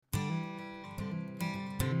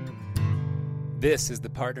This is the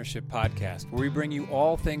Partnership Podcast, where we bring you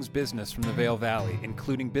all things business from the Vail Valley,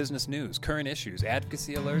 including business news, current issues,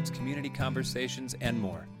 advocacy alerts, community conversations, and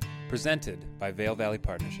more. Presented by Vail Valley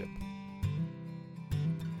Partnership.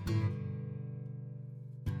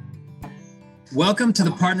 Welcome to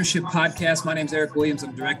the Partnership Podcast. My name is Eric Williams.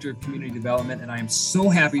 I'm Director of Community Development, and I am so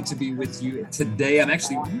happy to be with you today. I'm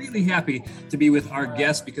actually really happy to be with our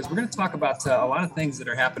guest because we're going to talk about a lot of things that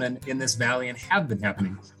are happening in this valley and have been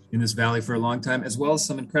happening in this valley for a long time, as well as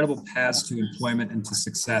some incredible paths to employment and to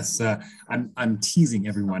success. I'm teasing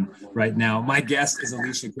everyone right now. My guest is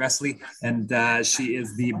Alicia Gressley, and she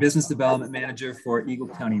is the Business Development Manager for Eagle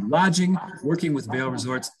County Lodging, working with Vail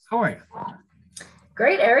Resorts. How are you?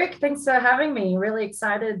 Great, Eric. Thanks for having me. Really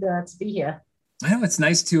excited to be here. I know it's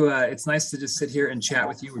nice to just sit here and chat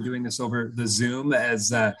with you. We're doing this over the Zoom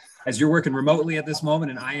as you're working remotely at this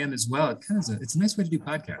moment, and I am as well. It's a nice way to do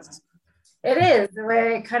podcasts. It is.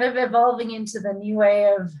 We're kind of evolving into the new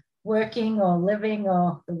way of working or living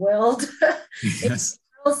or the world. Yes.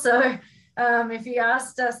 Also, if you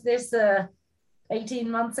asked us this 18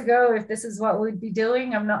 months ago, if this is what we'd be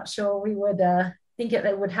doing, I'm not sure we would think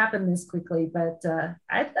it would happen this quickly. But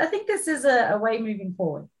I think this is a way moving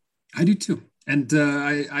forward. I do too. And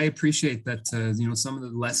I appreciate that, some of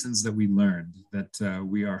the lessons that we learned that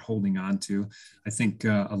we are holding on to, I think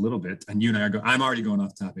a little bit, and you and I I'm already going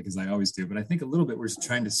off topic as I always do, but I think a little bit we're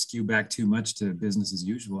trying to skew back too much to business as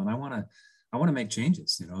usual. And I want to make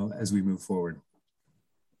changes, as we move forward.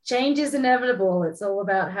 Change is inevitable. It's all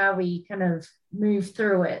about how we kind of move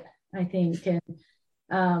through it, I think.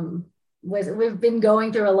 And we've been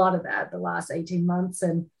going through a lot of that the last 18 months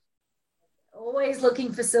and always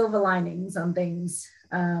looking for silver linings on things.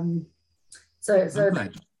 So a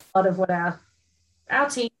lot of what our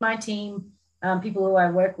team, my team, people who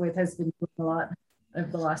I work with has been doing a lot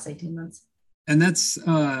over the last 18 months. And that's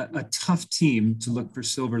a tough team to look for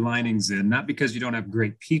silver linings in, not because you don't have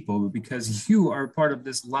great people, but because you are part of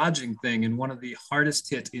this lodging thing in one of the hardest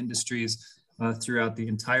hit industries throughout the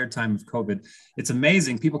entire time of COVID. It's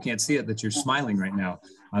amazing. People can't see it that you're smiling right now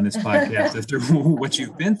on this podcast after what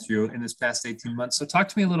you've been through in this past 18 months. So talk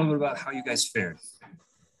to me a little bit about how you guys fared.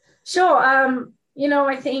 Sure.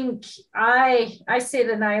 I think I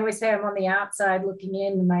sit and I always say I'm on the outside looking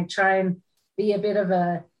in, and I try and be a bit of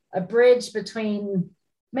a bridge between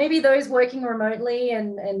maybe those working remotely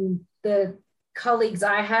and the colleagues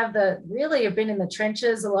I have that really have been in the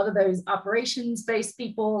trenches, a lot of those operations-based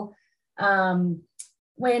people.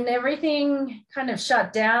 When everything kind of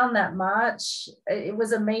shut down that March, it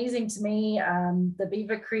was amazing to me. The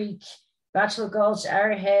Beaver Creek, Bachelor Gulch,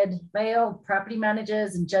 Arrowhead, Vail property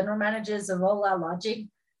managers and general managers of all our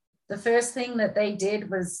lodging, the first thing that they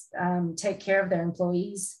did was take care of their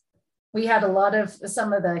employees. We had a lot of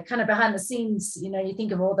some of the kind of behind the scenes, you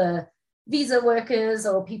think of all the visa workers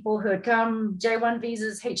or people who had come, J1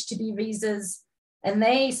 visas, H2B visas, and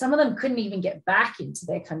some of them couldn't even get back into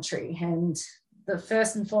their country. And the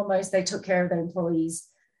first and foremost, they took care of their employees.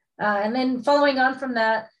 And then following on from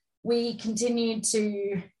that, we continued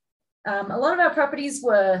to, a lot of our properties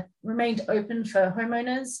remained open for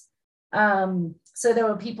homeowners. So there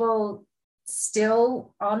were people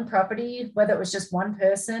still on property, whether it was just one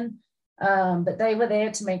person, but they were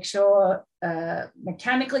there to make sure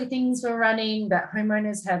mechanically things were running, that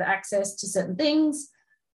homeowners had access to certain things.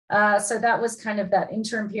 So that was kind of that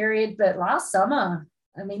interim period. But last summer,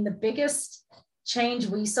 the biggest change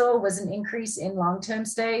we saw was an increase in long-term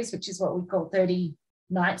stays, which is what we call 30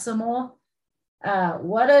 nights or more.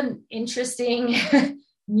 What an interesting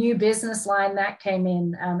new business line that came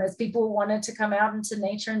in as people wanted to come out into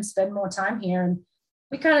nature and spend more time here. And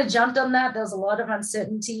we kind of jumped on that. There was a lot of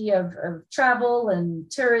uncertainty of travel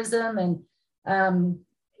and tourism. And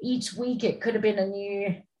each week it could have been a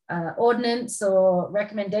new ordinance or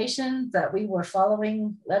recommendation that we were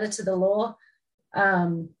following, letter to the law.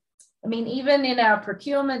 Even in our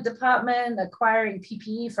procurement department, acquiring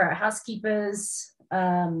PPE for our housekeepers,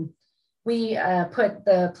 we put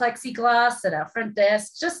the plexiglass at our front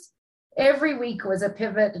desk. Just every week was a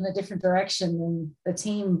pivot in a different direction, and the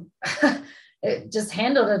team it just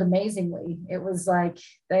handled it amazingly. It was like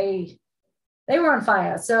they were on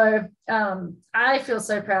fire. So I feel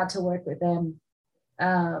so proud to work with them.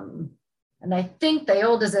 And I think they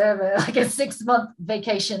all deserve a 6-month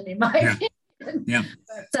vacation, in my opinion. Yeah.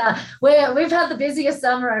 But we've had the busiest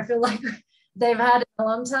summer I feel like they've had in a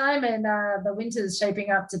long time, and the winter is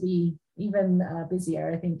shaping up to be even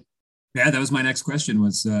busier, I think. Yeah, that was my next question,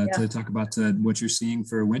 was to talk about what you're seeing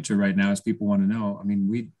for winter right now, as people want to know. I mean,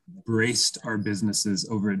 we braced our businesses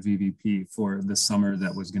over at VVP for the summer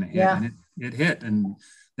that was going to hit, and it hit. And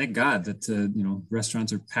thank God that,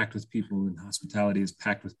 restaurants are packed with people and hospitality is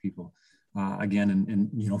packed with people again,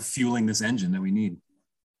 and fueling this engine that we need.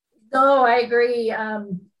 No, I agree.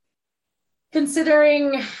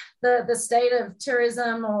 Considering the state of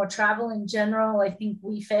tourism or travel in general, I think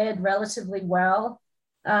we fared relatively well.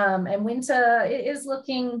 And winter is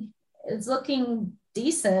looking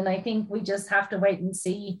decent. I think we just have to wait and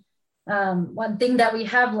see. One thing that we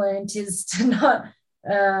have learned is to not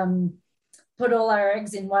put all our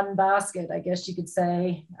eggs in one basket, I guess you could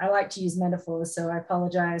say. I like to use metaphors, so I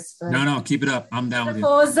apologize for no, keep it up. I'm down with you.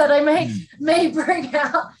 Metaphors that I may bring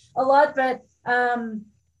out a lot, but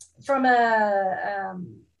from a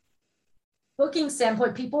booking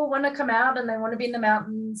standpoint, people want to come out and they want to be in the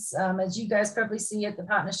mountains, as you guys probably see at the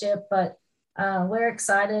partnership, but we're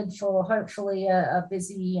excited for hopefully a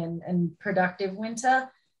busy and productive winter.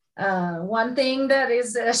 One thing that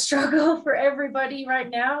is a struggle for everybody right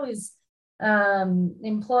now is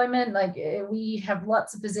employment. Like, we have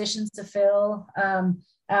lots of positions to fill.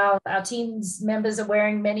 Our team's members are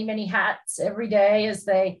wearing many hats every day as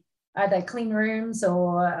they either clean rooms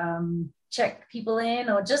or check people in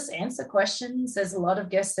or just answer questions. There's a lot of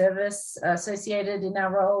guest service associated in our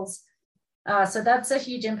roles. So that's a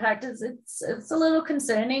huge impact. It's a little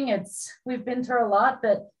concerning. We've been through a lot,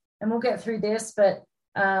 and we'll get through this, but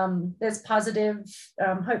there's positive.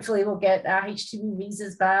 Hopefully we'll get our H-2B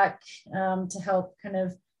visas back to help kind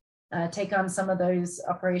of take on some of those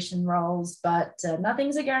operation roles, but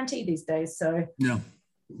nothing's a guarantee these days. So no,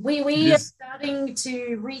 we are starting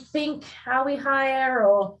to rethink how we hire,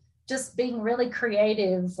 or just being really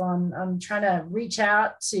creative on trying to reach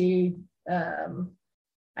out to,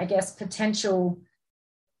 I guess, potential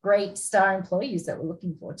great star employees that we're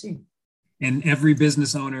looking for too. And every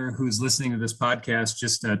business owner who's listening to this podcast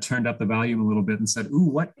just turned up the volume a little bit and said, ooh,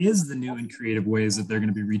 what is the new and creative ways that they're going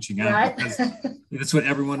to be reaching out? Right. Because that's what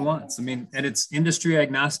everyone wants. I mean, and it's industry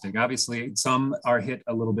agnostic. Obviously, some are hit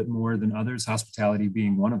a little bit more than others, hospitality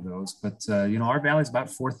being one of those. But, our valley is about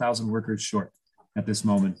 4,000 workers short at this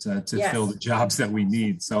moment to fill the jobs that we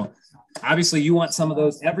need. So obviously you want some of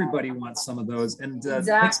those. Everybody wants some of those. And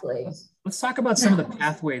exactly. Let's talk about some of the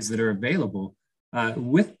pathways that are available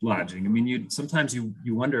with lodging. I mean, sometimes you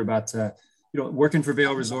wonder about, working for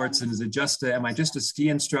Vail Resorts, and is it am I just a ski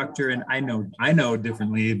instructor? And I know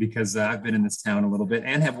differently because I've been in this town a little bit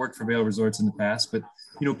and have worked for Vail Resorts in the past, but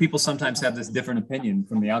people sometimes have this different opinion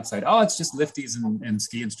from the outside. Oh, it's just lifties and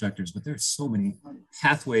ski instructors, but there's so many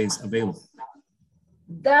pathways available.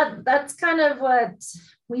 That's kind of what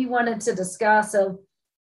we wanted to discuss. So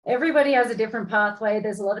everybody has a different pathway.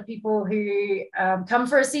 There's a lot of people who come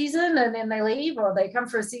for a season and then they leave, or they come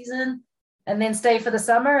for a season and then stay for the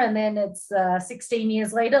summer, and then it's 16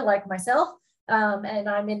 years later, like myself, and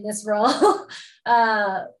I'm in this role.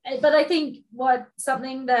 But I think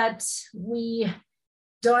something that we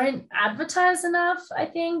don't advertise enough, I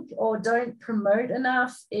think, or don't promote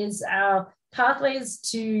enough, is our pathways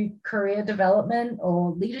to career development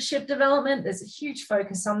or leadership development. There's a huge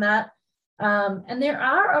focus on that. And there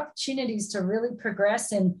are opportunities to really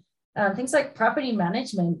progress in things like property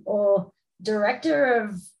management or director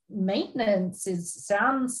of maintenance.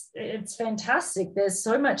 It's fantastic. There's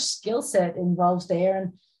so much skill set involved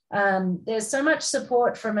there. And there's so much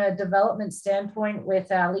support from a development standpoint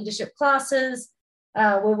with our leadership classes.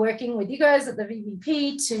 We're working with you guys at the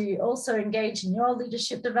VVP to also engage in your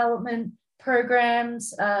leadership development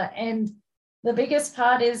programs. And the biggest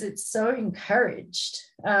part is it's so encouraged.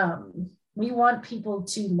 We want people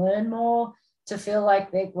to learn more, to feel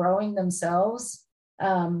like they're growing themselves.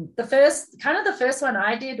 The first one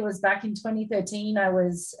I did was back in 2013. I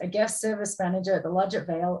was a guest service manager at the Lodge at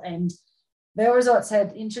Vail, and Vail Resorts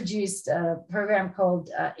had introduced a program called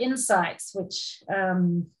Insights, which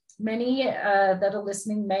many that are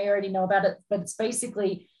listening may already know about it, but it's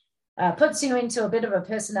basically puts you into a bit of a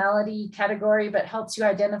personality category, but helps you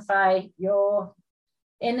identify your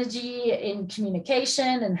energy in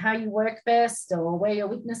communication and how you work best, or where your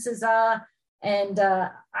weaknesses are. And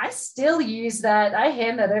I still use that. I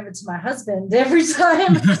hand that over to my husband every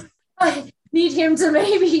time I need him to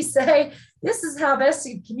maybe say, this is how best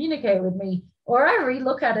to communicate with me. Or I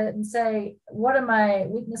relook at it and say, what are my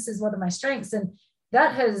weaknesses? What are my strengths? And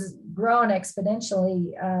that has grown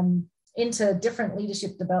exponentially into different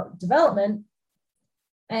leadership development.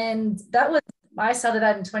 And I started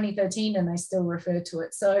that in 2013, and I still refer to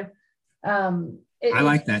it. So I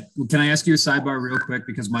like that. Can I ask you a sidebar real quick?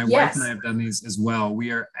 Because my wife and I have done these as well.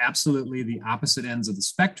 We are absolutely the opposite ends of the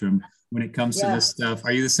spectrum when it comes to this stuff.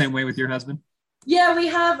 Are you the same way with your husband? Yeah, we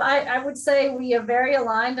have. I would say we are very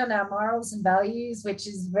aligned on our morals and values, which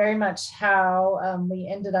is very much how we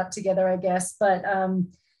ended up together, I guess. But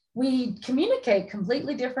we communicate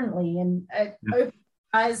completely differently, and it opens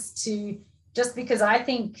eyes to, just because I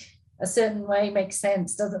think a certain way makes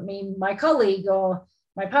sense doesn't mean my colleague or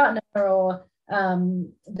my partner or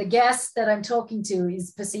the guest that I'm talking to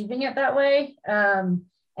is perceiving it that way.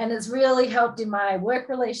 And it's really helped in my work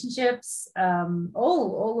relationships,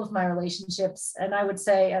 all of my relationships. And I would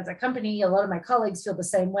say as a company, a lot of my colleagues feel the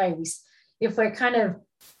same way. If we're kind of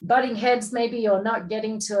butting heads maybe, or not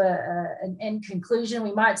getting to an end conclusion,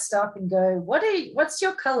 we might stop and go, what's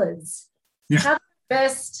your colors? Yeah. How do I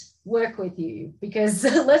best work with you? Because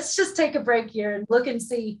let's just take a break here and look and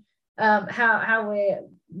see how we're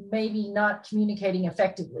maybe not communicating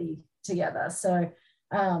effectively together. So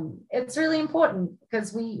it's really important,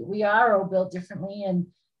 because we are all built differently, and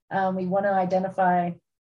we want to identify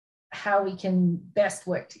how we can best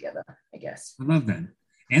work together, I guess. I love that.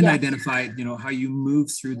 And identify, how you move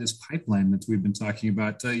through this pipeline that we've been talking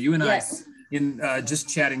about. You and I, in just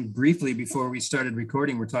chatting briefly before we started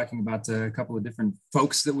recording, we're talking about a couple of different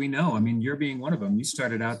folks that we know. I mean, you're being one of them. You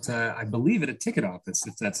started out, I believe, at a ticket office,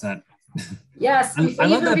 if that's not. Yes. I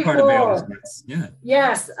love that part of Vail. Yeah.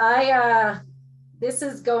 Yes. This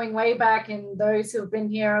is going way back, and those who have been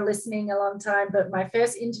here are listening a long time, but my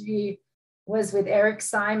first interview was with Eric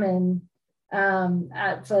Simon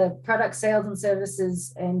for product sales and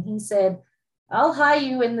services. And he said, I'll hire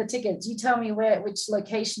you in the tickets. You tell me which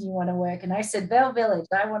location you want to work. And I said, Vail Village.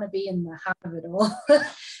 I want to be in the heart of it all.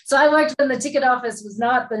 So I worked when the ticket office was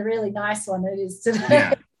not the really nice one it is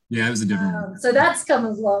today. Yeah, it was a different one. So that's come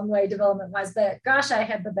a long way development-wise. But gosh, I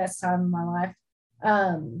had the best time of my life.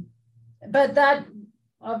 But that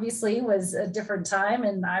obviously was a different time,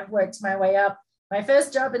 and I've worked my way up. My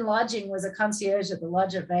first job in lodging was a concierge at the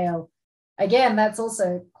lodge at Vail. Again, that's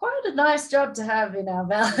also quite a nice job to have in our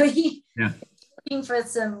valley. Yeah. Looking for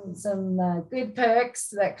some good perks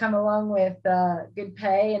that come along with good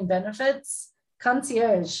pay and benefits.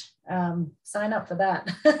 Concierge, sign up for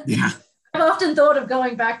that. Yeah. I've often thought of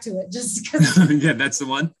going back to it just because. Yeah, that's the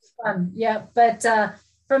one. Yeah, but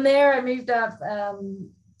from there I moved up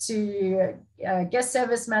to guest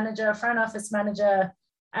service manager, front office manager,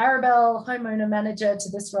 Arabelle homeowner manager, to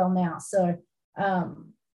this role now. So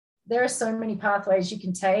there are so many pathways you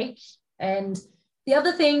can take. And the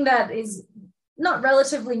other thing that is not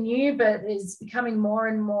relatively new, but is becoming more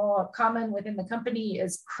and more common within the company,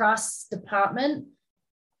 is cross-department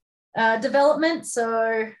development.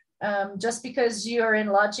 So just because you're in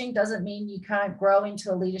lodging doesn't mean you can't grow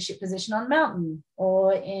into a leadership position on mountain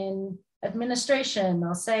or in administration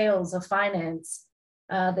or sales or finance.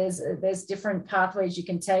 There's different pathways you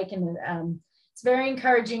can take, and it's very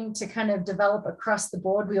encouraging to kind of develop across the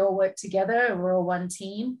board. We all work together, we're all one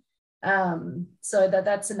team. So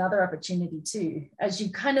that's another opportunity too. As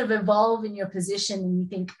you kind of evolve in your position and you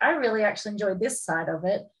think, I really actually enjoy this side of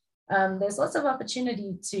it, there's lots of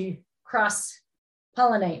opportunity to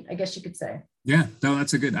cross-pollinate, I guess you could say. Yeah, no,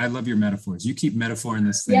 that's a good, I love your metaphors. You keep metaphoring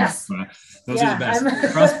this thing. Yes. Those are the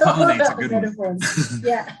best. Cross-pollinate's a good one.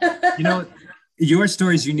 Yeah. Your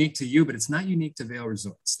story is unique to you, but it's not unique to Vail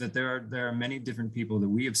Resorts. That there are many different people that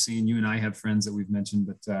we have seen. You and I have friends that we've mentioned,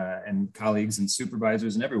 but and colleagues and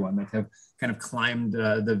supervisors and everyone that have kind of climbed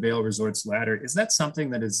the Vail Resorts ladder. Is that something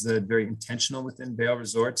that is very intentional within Vail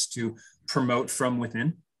Resorts to promote from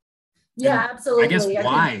within? Yeah, and absolutely. I guess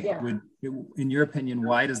in your opinion,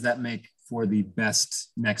 why does that make for the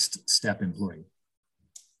best next step employee?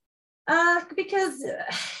 Because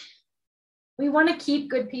we want to keep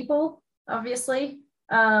good people. Obviously,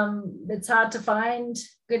 it's hard to find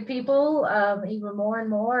good people, even more and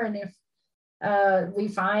more. And if we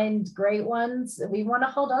find great ones, we want to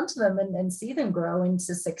hold on to them and see them grow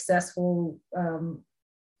into successful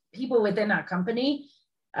people within our company.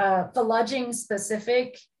 For lodging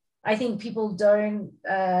specific, I think people don't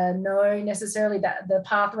know necessarily that the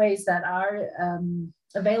pathways that are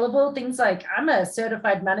available. Things like, I'm a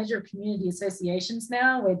certified manager of community associations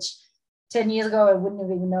now, which 10 years ago, I wouldn't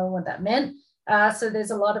have even known what that meant. So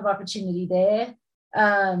there's a lot of opportunity there.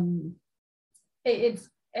 It's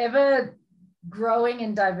ever growing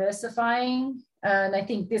and diversifying. And I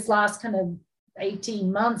think this last kind of 18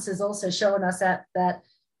 months has also shown us that if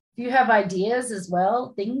you have ideas as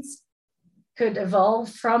well, things could evolve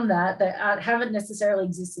from that haven't necessarily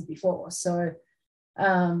existed before. So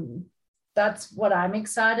that's what I'm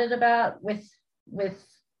excited about with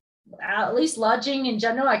at least lodging in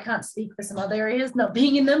general. I can't speak for some other areas, not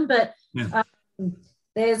being in them, but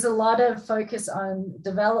there's a lot of focus on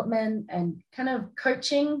development and kind of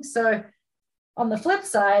coaching. So on the flip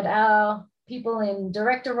side, our people in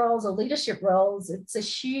director roles or leadership roles, it's a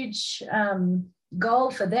huge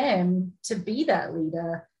goal for them to be that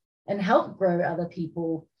leader and help grow other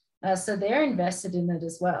people. So they're invested in it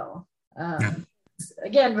as well. Yeah.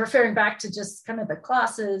 Again, referring back to just kind of the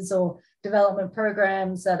classes or development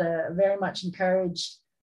programs that are very much encouraged.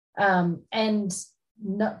 And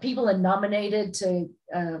people are nominated to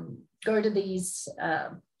go to these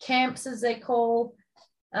camps, as they call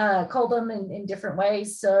them in different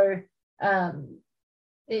ways. So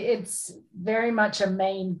it's very much a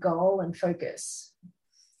main goal and focus.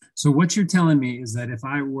 So what you're telling me is that if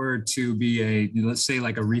I were to be let's say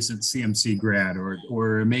like a recent CMC grad,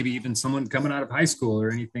 or maybe even someone coming out of high school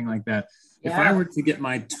or anything like that, if I were to get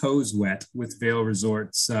my toes wet with Vail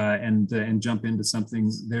Resorts and jump into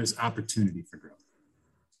something, there's opportunity for growth.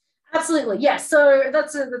 Absolutely, yes. So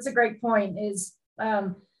that's a great point. Is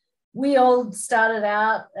we all started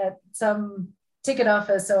out at some ticket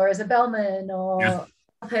office or as a bellman or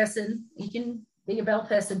a person. You can be a bell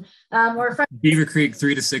person or a Beaver Creek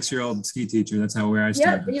 3 to 6 year old ski teacher. That's where I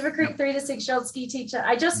started. Yeah, Beaver Creek 3 to 6 year old ski teacher.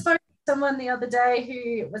 I just spoke to someone the other day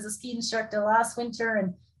who was a ski instructor last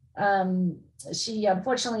winter, and she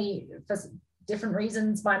unfortunately for different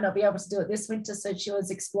reasons might not be able to do it this winter, so she was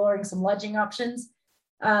exploring some lodging options.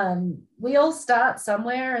 We all start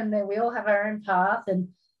somewhere, and then we all have our own path, and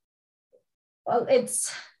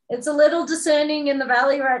it's a little discerning in the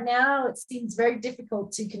valley right now. It seems very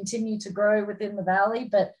difficult to continue to grow within the valley,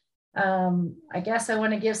 but I guess I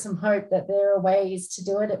want to give some hope that there are ways to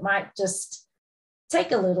do it. It might just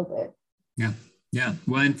take a little bit. Yeah.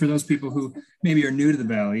 Well, and for those people who maybe are new to the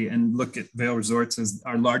valley and look at Vail Resorts as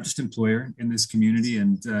our largest employer in this community,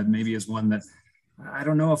 and maybe as one that I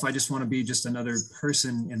don't know if I just want to be just another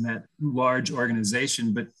person in that large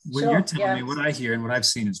organization, but when you're telling me what I hear and what I've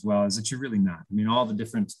seen as well is that you're really not. I mean, all the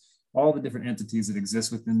different entities that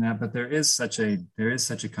exist within that, but there is such a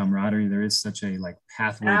camaraderie. There is such a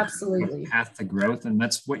pathway, absolutely, path to growth, and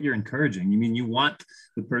that's what you're encouraging. You mean you want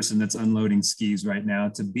the person that's unloading skis right now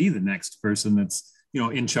to be the next person that's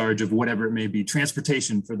in charge of whatever it may be,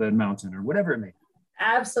 transportation for the mountain or whatever it may be.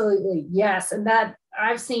 Absolutely, yes, and that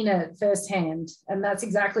I've seen it firsthand, and that's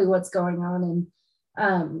exactly what's going on.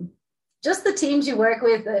 And just the teams you work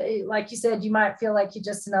with, like you said, you might feel like you're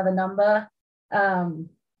just another number,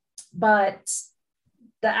 but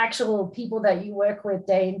the actual people that you work with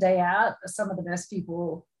day in, day out are some of the best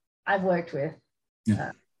people I've worked with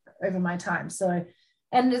over my time. So,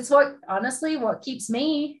 and it's what keeps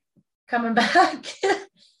me coming back. Is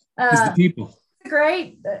the people.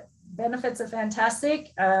 Great. The benefits are fantastic.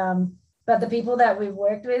 But the people that we've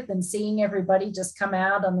worked with and seeing everybody just come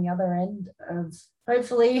out on the other end of,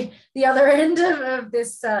 hopefully the other end of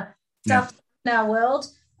this tough in our world.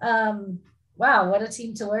 Wow, what a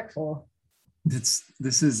team to work for. This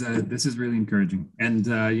is really encouraging. And,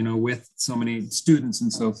 with so many students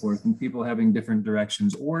and so forth and people having different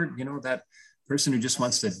directions, or, that person who just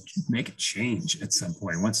wants to make a change at some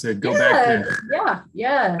point, wants to go back to.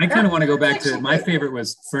 Yeah. I kind of want to go back to, my favorite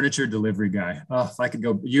was furniture delivery guy. Oh, if I could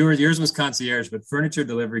go, yours was concierge, but furniture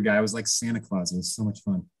delivery guy was like Santa Claus. It was so much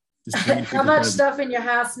fun. How much stuff in your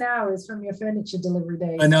house now is from your furniture delivery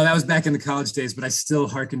days? I know that was back in the college days, but I still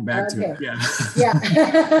harken back to it. Yeah.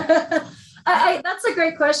 That's a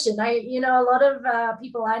great question. A lot of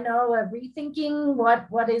people I know are rethinking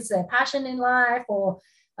what is their passion in life, or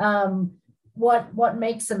what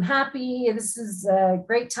makes them happy. This is a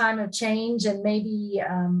great time of change, and maybe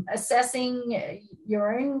assessing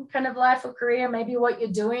your own kind of life or career. Maybe what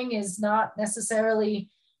you're doing is not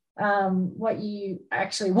necessarily what you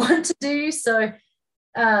actually want to do. So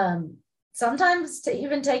sometimes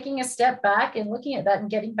even taking a step back and looking at that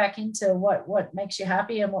and getting back into what makes you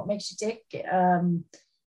happy and what makes you tick,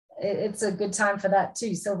 it's a good time for that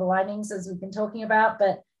too. Silver linings, as we've been talking about.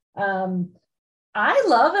 But I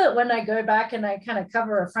love it when I go back and I kind of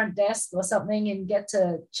cover a front desk or something and get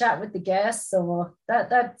to chat with the guests, or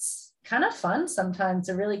that's kind of fun sometimes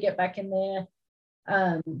to really get back in there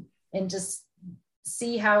and just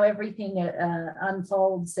see how everything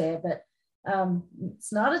unfolds there. But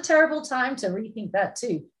it's not a terrible time to rethink that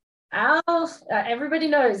too. Everybody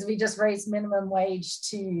knows we just raised minimum wage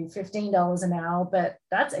to $15 an hour, but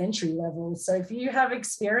that's entry level. So if you have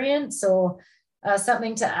experience or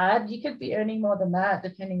something to add, you could be earning more than that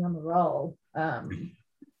depending on the role.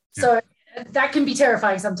 So that can be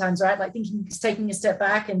terrifying sometimes, right? Like taking a step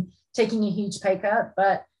back and taking a huge pay cut.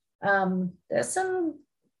 But there's some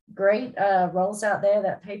great roles out there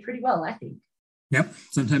that pay pretty well, I think. Yep.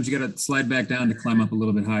 Sometimes you got to slide back down to climb up a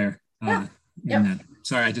little bit higher. That.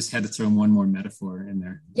 Sorry, I just had to throw in one more metaphor in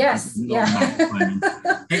there. Yes.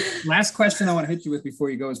 Hey, last question I want to hit you with before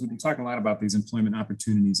you go is we've been talking a lot about these employment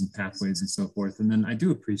opportunities and pathways and so forth. And then I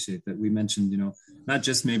do appreciate that we mentioned, not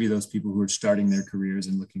just maybe those people who are starting their careers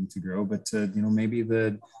and looking to grow, but, maybe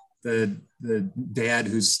the the dad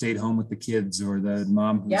who's stayed home with the kids, or the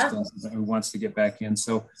mom who wants to get back in.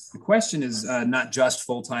 So the question is not just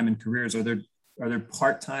full-time in careers. Are there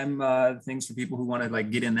part-time things for people who want to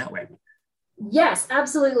like get in that way? Yes,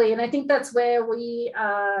 absolutely. And I think that's where we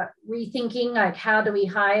are rethinking, like, how do we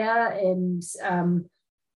hire? And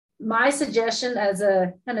my suggestion as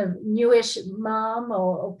a kind of newish mom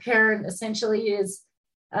or parent essentially is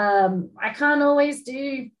I can't always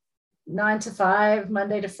do 9 to 5,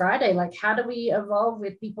 Monday to Friday. Like, how do we evolve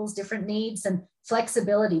with people's different needs and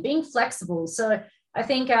flexibility, being flexible? So I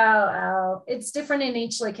think our it's different in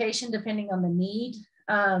each location depending on the need.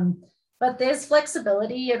 But there's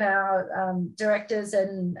flexibility, in our directors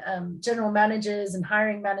and general managers and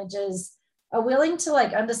hiring managers are willing to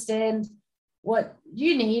like understand what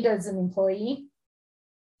you need as an employee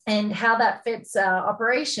and how that fits our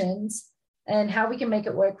operations and how we can make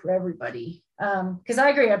it work for everybody. Because I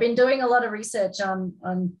agree, I've been doing a lot of research on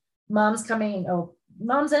moms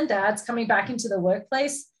and dads coming back into the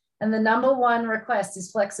workplace, and the number one request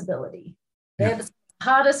is flexibility. They're the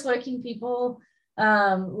hardest working people.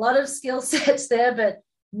 A lot of skill sets there, but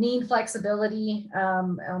need flexibility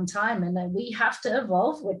on time, and we have to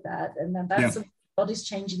evolve with that. And that's the world is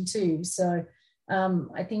changing too. So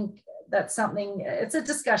I think that's something. It's a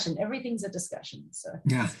discussion. Everything's a discussion. So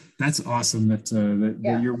that's awesome that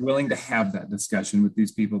you're willing to have that discussion with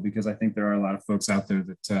these people, because I think there are a lot of folks out there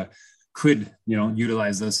that could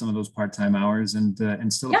utilize some of those part-time hours and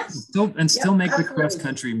still make the cross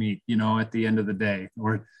country meet at the end of the day.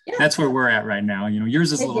 Or that's where we're at right now.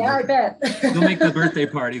 Yours is a little I bet they'll make the birthday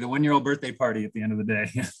party, the 1-year-old birthday party at the end of the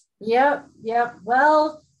day. Yep.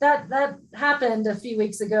 Well, that happened a few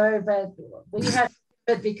weeks ago, but we had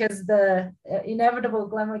it because the inevitable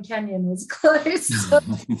Glenwood Canyon was closed. So,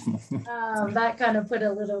 that kind of put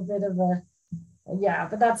a little bit of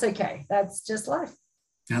but that's okay. That's just life.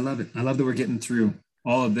 I love it. I love that we're getting through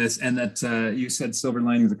all of this, and that you said silver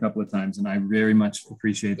linings a couple of times, and I very much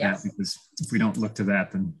appreciate that, because if we don't look to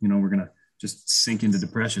that, then we're gonna just sink into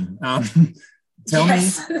depression. Tell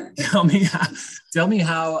me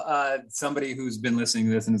how somebody who's been listening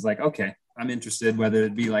to this and is like, okay, I'm interested, whether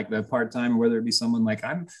it be like the part-time or whether it be someone like,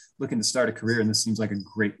 I'm looking to start a career and this seems like a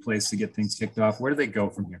great place to get things kicked off. Where do they go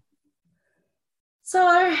from here?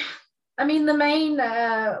 So, I mean, the main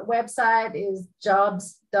website is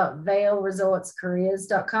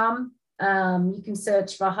jobs.vailresortscareers.com. You can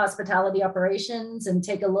search for hospitality operations and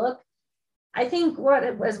take a look. I think what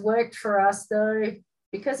has worked for us, though,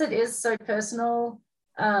 because it is so personal,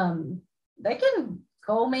 they can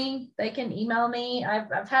call me, they can email me.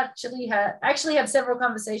 I've actually had several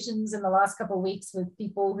conversations in the last couple of weeks with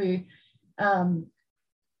people who we've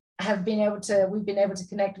been able to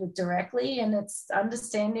connect with directly, and it's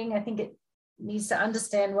understanding. I think it needs to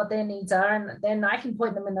understand what their needs are, and then I can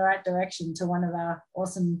point them in the right direction to one of our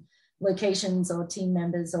awesome locations or team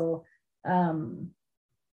members. Or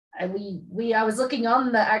I was looking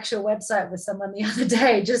on the actual website with someone the other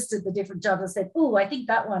day, just at the different jobs. I said, "Oh, I think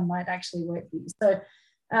that one might actually work for you." So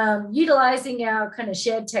utilizing our kind of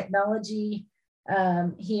shared technology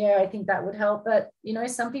here, I think that would help. But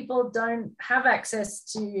some people don't have access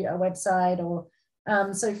to a website, or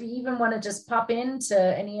so if you even want to just pop into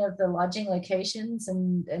any of the lodging locations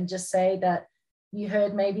and just say that you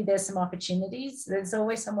heard maybe there's some opportunities, there's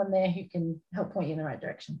always someone there who can help point you in the right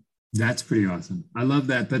direction. That's pretty awesome. I love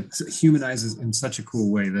that. That humanizes in such a cool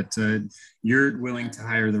way that you're willing to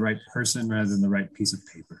hire the right person rather than the right piece of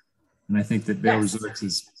paper. And I think that Vail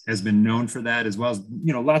Resorts has been known for that, as well as,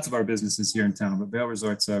 lots of our businesses here in town. But Vail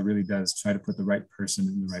Resorts really does try to put the right person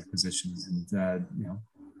in the right position. And,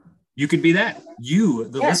 you could be that. You,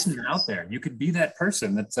 the listener out there, you could be that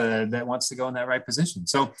person that wants to go in that right position.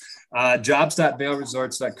 So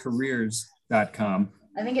jobs.vailresorts.careers.com.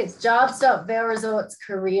 I think it's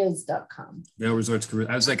jobs.vailresortscareers.com. Vail Resorts Careers.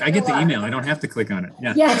 I was like, I get the email. I don't have to click on it.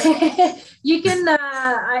 Yeah. You can,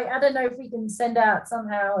 I don't know if we can send out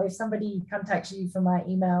somehow if somebody contacts you for my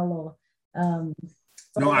email or.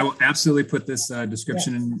 No, I will absolutely put this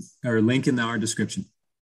description or link in our description.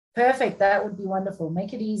 Perfect. That would be wonderful.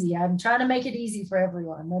 Make it easy. I'm trying to make it easy for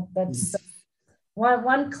everyone. That's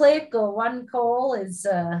one click or one call is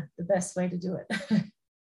the best way to do it.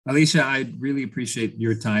 Alicia, I really appreciate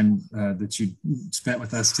your time that you spent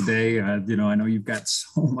with us today. I know you've got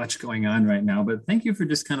so much going on right now, but thank you for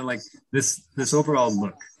just kind of like this overall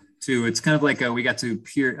look too. It's kind of like we got to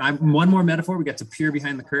peer. One more metaphor. We got to peer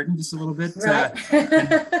behind the curtain just a little bit. Right.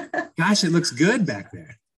 Gosh, it looks good back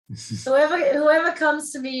there. Whoever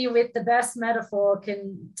comes to me with the best metaphor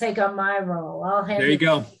can take on my role. I'll handle. There you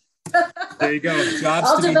go. There you go. Jobs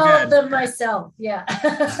I'll to develop be them myself. Yeah.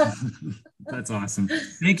 That's awesome.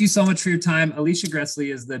 Thank you so much for your time. Alicia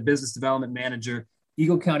Gressley is the business development manager,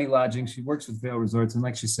 Eagle County Lodging. She works with Vail Resorts, and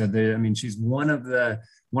like she said, she's one of the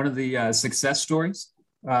success stories.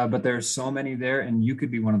 But there are so many there, and you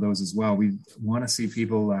could be one of those as well. We want to see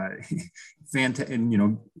people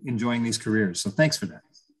enjoying these careers. So thanks for that.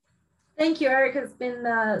 Thank you, Eric. It's been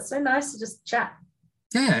so nice to just chat.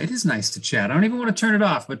 Yeah, it is nice to chat. I don't even want to turn it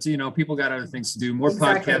off, but people got other things to do, more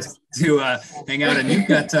podcasts to hang out, and you've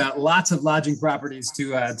got lots of lodging properties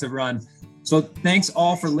to run. So thanks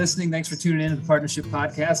all for listening. Thanks for tuning in to the Partnership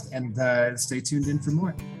Podcast, and stay tuned in for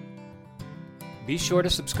more. Be sure to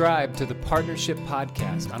subscribe to the Partnership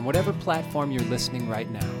Podcast on whatever platform you're listening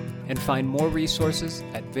right now, and find more resources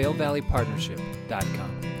at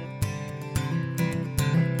vailvalleypartnership.com.